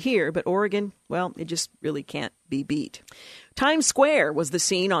there to here. But Oregon, well, it just really can't be beat. Times Square was the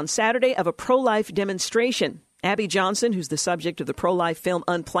scene on Saturday of a pro-life demonstration. Abby Johnson, who's the subject of the pro-life film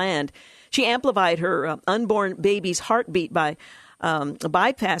Unplanned, she amplified her unborn baby's heartbeat by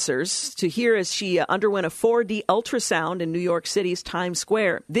bypassers to hear as she underwent a 4D ultrasound in New York City's Times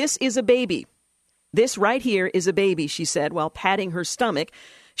Square. "This is a baby. This right here is a baby," she said while patting her stomach.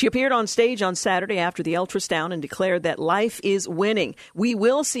 She appeared on stage on Saturday after the ultrasound and declared that life is winning. "We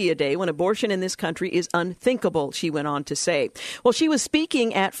will see a day when abortion in this country is unthinkable," she went on to say. Well, she was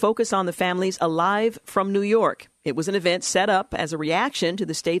speaking at Focus on the Family's Alive from New York. It was an event set up as a reaction to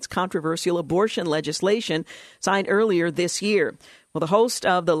the state's controversial abortion legislation signed earlier this year. Well, the host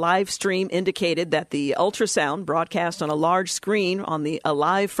of the live stream indicated that the ultrasound, broadcast on a large screen on the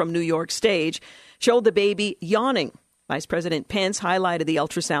Alive from New York stage, showed the baby yawning. Vice President Pence highlighted the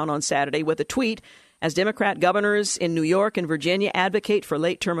ultrasound on Saturday with a tweet. As Democrat governors in New York and Virginia advocate for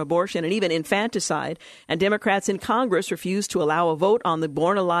late-term abortion and even infanticide, and Democrats in Congress refuse to allow a vote on the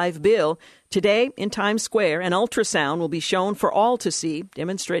Born Alive bill, today in Times Square, an ultrasound will be shown for all to see,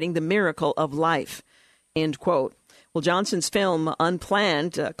 demonstrating the miracle of life. End quote. Well, Johnson's film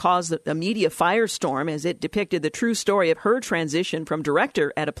Unplanned caused a media firestorm as it depicted the true story of her transition from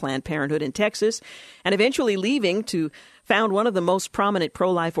director at a Planned Parenthood in Texas and eventually leaving to found one of the most prominent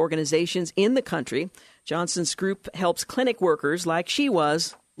pro-life organizations in the country. Johnson's group helps clinic workers like she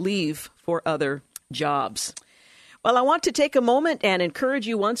was leave for other jobs. Well, I want to take a moment and encourage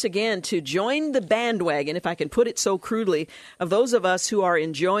you once again to join the bandwagon, if I can put it so crudely, of those of us who are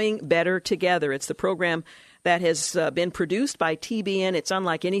enjoying Better Together. It's the program that has been produced by TBN. It's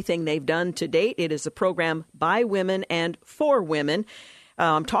unlike anything they've done to date. It is a program by women and for women.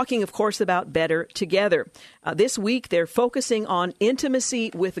 I'm talking, of course, about Better Together. This week, they're focusing on intimacy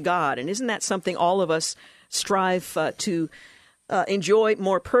with God. And isn't that something all of us strive to enjoy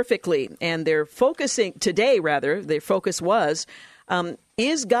more perfectly? And they're focusing today, their focus was,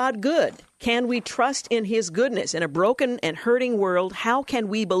 is God good? Can we trust in his goodness? In a broken and hurting world, how can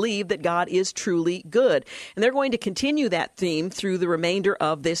we believe that God is truly good? And they're going to continue that theme through the remainder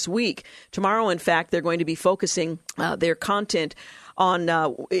of this week. Tomorrow, in fact, they're going to be focusing their content on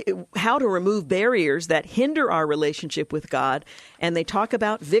how to remove barriers that hinder our relationship with God. And they talk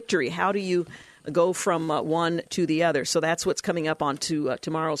about victory. How do you go from one to the other? So that's what's coming up on to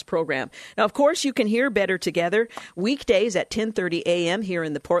tomorrow's program. Now, of course, you can hear Better Together weekdays at 10:30 a.m. here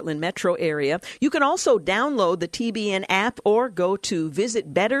in the Portland metro area. You can also download the TBN app or go to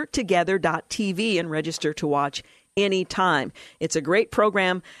visitbettertogether.tv and register to watch anytime. It's a great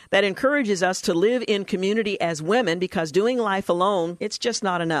program that encourages us to live in community as women, because doing life alone, it's just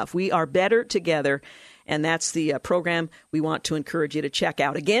not enough. We are better together. And that's the program we want to encourage you to check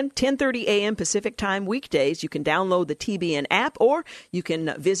out. Again, 10:30 a.m. Pacific Time weekdays. You can download the TBN app or you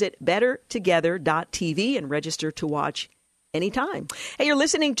can visit bettertogether.tv and register to watch anytime. Hey, you're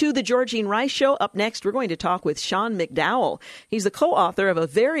listening to The Georgene Rice Show. Up next, we're going to talk with Sean McDowell. He's the co-author of a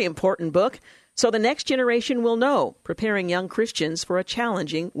very important book, So the Next Generation Will Know, Preparing Young Christians for a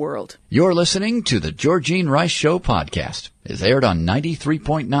Challenging World. You're listening to the Georgene Rice Show podcast. It's aired on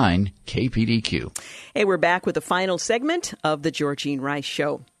 93.9 KPDQ. Hey, we're back with the final segment of the Georgene Rice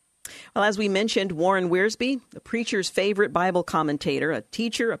Show. Well, as we mentioned, Warren Wiersbe, the preacher's favorite Bible commentator, a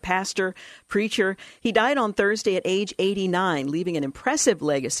teacher, a pastor, preacher, he died on Thursday at age 89, leaving an impressive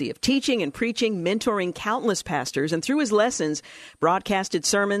legacy of teaching and preaching, mentoring countless pastors, and through his lessons, broadcasted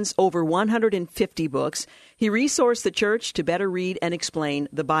sermons, over 150 books. He resourced the church to better read and explain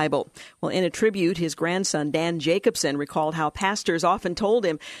the Bible. Well, in a tribute, his grandson, Dan Jacobson, recalled how pastors often told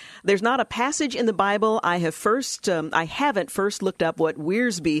him, "There's not a passage in the Bible I haven't first looked up what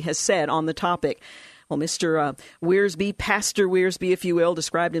Wiersbe has said on the topic." Well, Mr. Wiersbe, Pastor Wiersbe, if you will,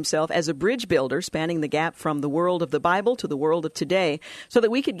 described himself as a bridge builder, spanning the gap from the world of the Bible to the world of today, so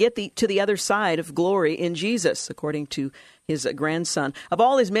that we could get to the other side of glory in Jesus, according to his grandson. Of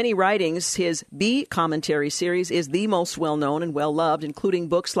all his many writings, his Be Commentary series is the most well-known and well-loved, including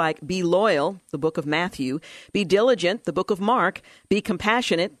books like Be Loyal, the book of Matthew, Be Diligent, the book of Mark, Be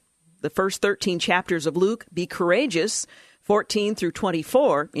Compassionate, the first 13 chapters of Luke, Be Courageous, 14 through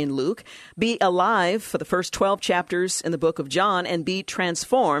 24 in Luke, Be Alive for the first 12 chapters in the book of John, and Be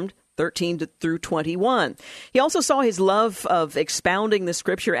Transformed, 13 through 21. He also saw his love of expounding the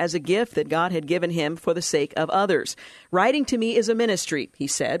Scripture as a gift that God had given him for the sake of others. Writing to me is a ministry, he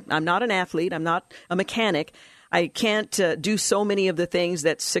said. I'm not an athlete. I'm not a mechanic. I can't do so many of the things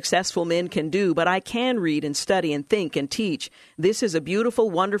that successful men can do, but I can read and study and think and teach. This is a beautiful,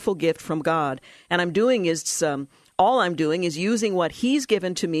 wonderful gift from God. And all I'm doing is using what he's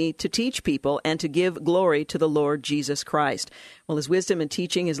given to me to teach people and to give glory to the Lord Jesus Christ. Well, his wisdom and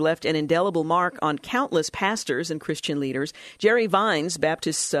teaching has left an indelible mark on countless pastors and Christian leaders. Jerry Vines,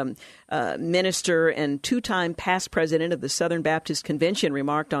 Baptist minister and two-time past president of the Southern Baptist Convention,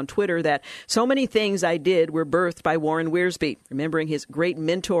 remarked on Twitter that so many things I did were birthed by Warren Wiersbe. Remembering his great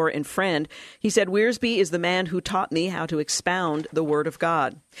mentor and friend, he said, Wiersbe is the man who taught me how to expound the Word of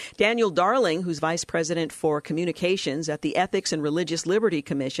God. Daniel Darling, who's vice president for communications at the Ethics and Religious Liberty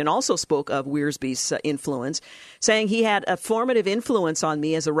Commission, also spoke of Wiersbe's influence, saying he had a formative influence on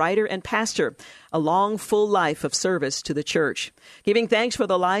me as a writer and pastor, a long, full life of service to the church. Giving thanks for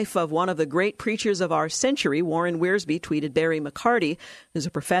the life of one of the great preachers of our century, Warren Wiersbe tweeted Barry McCarty, who's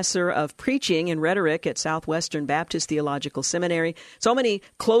a professor of preaching and rhetoric at Southwestern Baptist Theological Seminary. So many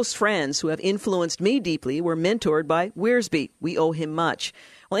close friends who have influenced me deeply were mentored by Wiersbe. We owe him much.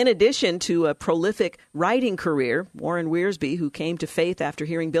 Well, in addition to a prolific writing career, Warren Wiersbe, who came to faith after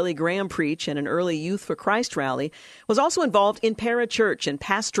hearing Billy Graham preach at an early Youth for Christ rally, was also involved in parachurch and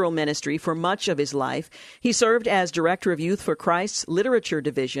pastoral ministry for much of his life. He served as director of Youth for Christ's Literature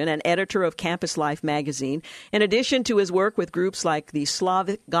Division and editor of Campus Life magazine, in addition to his work with groups like the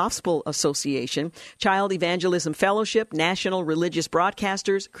Slavic Gospel Association, Child Evangelism Fellowship, National Religious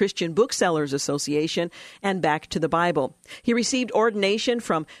Broadcasters, Christian Booksellers Association, and Back to the Bible. He received ordination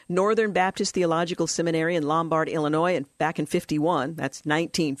from Northern Baptist Theological Seminary in Lombard, Illinois, and back in 1951, that's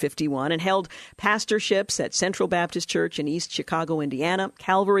 1951, and held pastorships at Central Baptist Church in East Chicago, Indiana,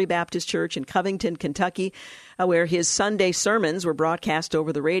 Calvary Baptist Church in Covington, Kentucky, where his Sunday sermons were broadcast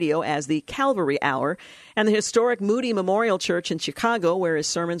over the radio as the Calvary Hour, and the historic Moody Memorial Church in Chicago, where his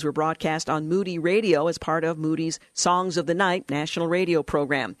sermons were broadcast on Moody Radio as part of Moody's Songs of the Night national radio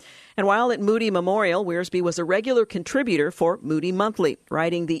program. And while at Moody Memorial, Wiersbe was a regular contributor for Moody Monthly,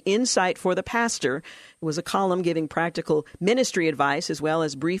 writing the Insight for the Pastor. It was a column giving practical ministry advice as well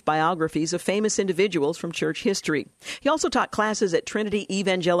as brief biographies of famous individuals from church history. He also taught classes at Trinity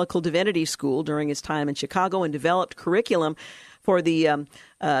Evangelical Divinity School during his time in Chicago and developed curriculum for the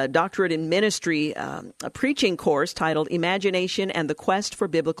doctorate in ministry a preaching course titled Imagination and the Quest for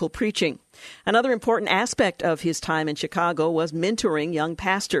Biblical Preaching. Another important aspect of his time in Chicago was mentoring young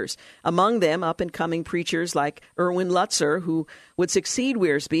pastors, among them up-and-coming preachers like Erwin Lutzer, who would succeed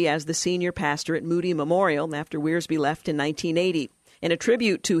Wiersbe as the senior pastor at Moody Memorial after Wiersbe left in 1980. In a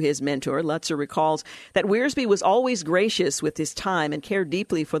tribute to his mentor, Lutzer recalls that Wiersbe was always gracious with his time and cared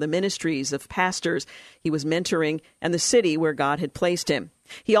deeply for the ministries of pastors he was mentoring and the city where God had placed him.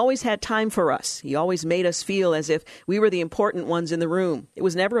 He always had time for us. He always made us feel as if we were the important ones in the room. It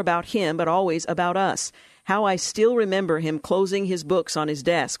was never about him, but always about us. How I still remember him closing his books on his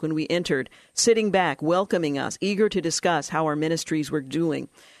desk when we entered, sitting back, welcoming us, eager to discuss how our ministries were doing.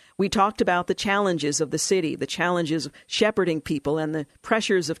 We talked about the challenges of the city, the challenges of shepherding people, and the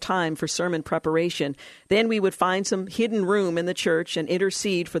pressures of time for sermon preparation. Then we would find some hidden room in the church and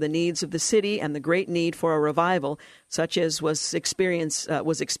intercede for the needs of the city and the great need for a revival, such as was experienced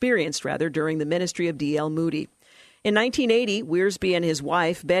during the ministry of D.L. Moody. In 1980, Wiersbe and his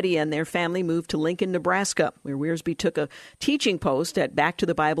wife, Betty, and their family moved to Lincoln, Nebraska, where Wiersbe took a teaching post at Back to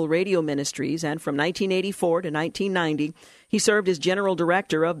the Bible Radio Ministries, and from 1984 to 1990, he served as general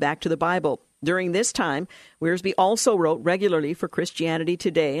director of Back to the Bible. During this time, Wiersbe also wrote regularly for Christianity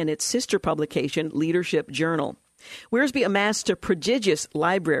Today and its sister publication, Leadership Journal. Wiersbe amassed a prodigious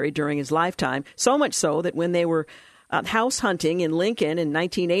library during his lifetime, so much so that when they were house hunting in Lincoln in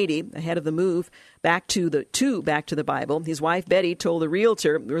 1980, ahead of the move Back to the Bible, his wife Betty told the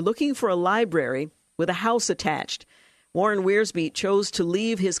realtor, "We're looking for a library with a house attached." Warren Wiersbe chose to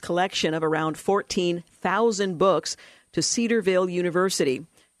leave his collection of around 14,000 books to Cedarville University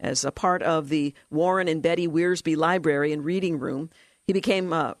as a part of the Warren and Betty Wiersbe Library and Reading Room. He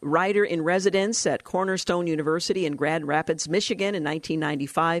became a writer in residence at Cornerstone University in Grand Rapids, Michigan in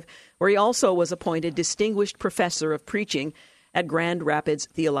 1995, where he also was appointed Distinguished Professor of Preaching at Grand Rapids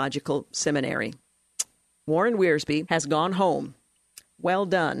Theological Seminary. Warren Wiersbe has gone home. Well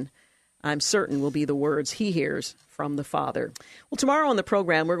done, I'm certain, will be the words he hears from the Father. Well, tomorrow on the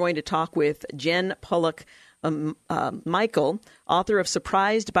program, we're going to talk with Jen Pollock Michael, author of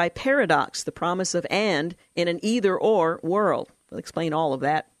Surprised by Paradox, The Promise of And in an Either-Or World. We'll explain all of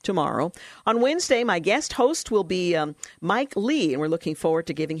that tomorrow. On Wednesday, my guest host will be Mike Lee, and we're looking forward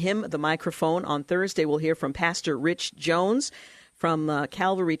to giving him the microphone. On Thursday, we'll hear from Pastor Rich Jones from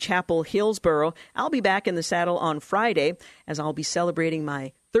Calvary Chapel, Hillsboro. I'll be back in the saddle on Friday as I'll be celebrating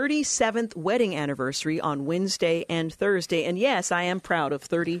my 37th wedding anniversary on Wednesday and Thursday. And yes, I am proud of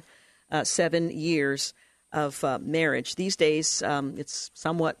 37 years of marriage. These days, it's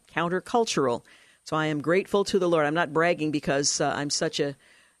somewhat countercultural. So I am grateful to the Lord. I'm not bragging because I'm such a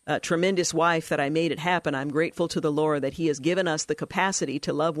tremendous wife that I made it happen. I'm grateful to the Lord that He has given us the capacity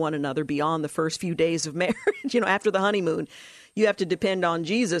to love one another beyond the first few days of marriage. After the honeymoon, you have to depend on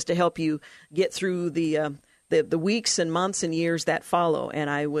Jesus to help you get through the weeks and months and years that follow. And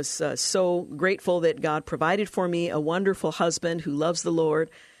I was so grateful that God provided for me a wonderful husband who loves the Lord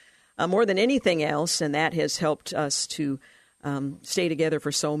more than anything else, and that has helped us to stay together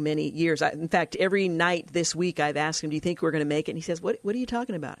for so many years. In fact, every night this week I've asked him, do you think we're going to make it? And he says, what are you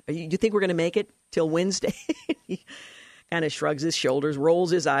talking about? Do you think we're going to make it till Wednesday? He kind of shrugs his shoulders,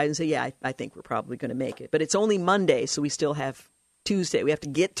 rolls his eyes and says, yeah, I think we're probably going to make it. But it's only Monday, so we still have Tuesday. We have to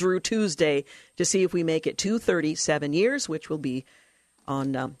get through Tuesday to see if we make it to 37 years, which will be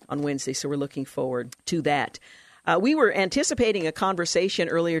on Wednesday. So we're looking forward to that. We were anticipating a conversation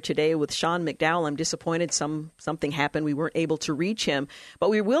earlier today with Sean McDowell. I'm disappointed something happened. We weren't able to reach him,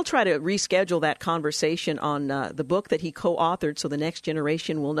 but we will try to reschedule that conversation on the book that he co-authored, So the Next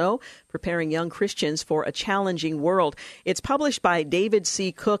Generation Will Know, Preparing Young Christians for a Challenging World. It's published by David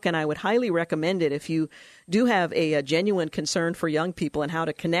C. Cook, and I would highly recommend it if you do have a genuine concern for young people and how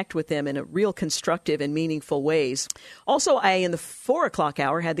to connect with them in a real constructive and meaningful ways. Also, in the 4 o'clock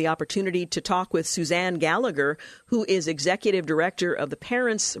hour, had the opportunity to talk with Suzanne Gallagher, who is executive director of the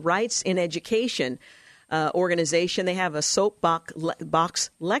Parents' Rights in Education organization. They have a soapbox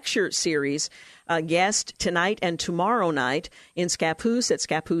lecture series guest tonight and tomorrow night in Scappoose at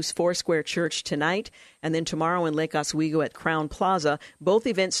Scappoose Foursquare Church tonight, and then tomorrow in Lake Oswego at Crown Plaza. Both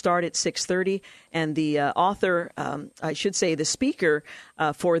events start at 6:30, and the the speaker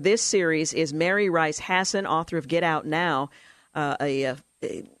for this series is Mary Rice Hasson, author of Get Out Now,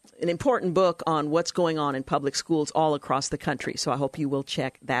 an important book on what's going on in public schools all across the country. So I hope you will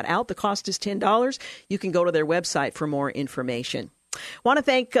check that out. The cost is $10. You can go to their website for more information. Want to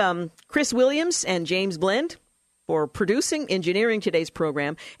thank Chris Williams and James Blend for producing, engineering today's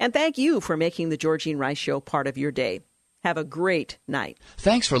program, and thank you for making the Georgene Rice Show part of your day. Have a great night.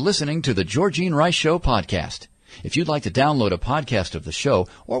 Thanks for listening to the Georgene Rice Show podcast. If you'd like to download a podcast of the show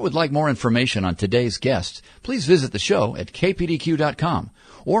or would like more information on today's guests, please visit the show at kpdq.com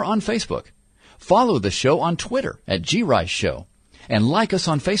or on Facebook. Follow the show on Twitter at GRice Show and like us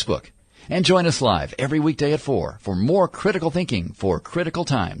on Facebook. And join us live every weekday at 4 for more critical thinking for critical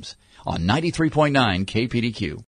times on 93.9 KPDQ.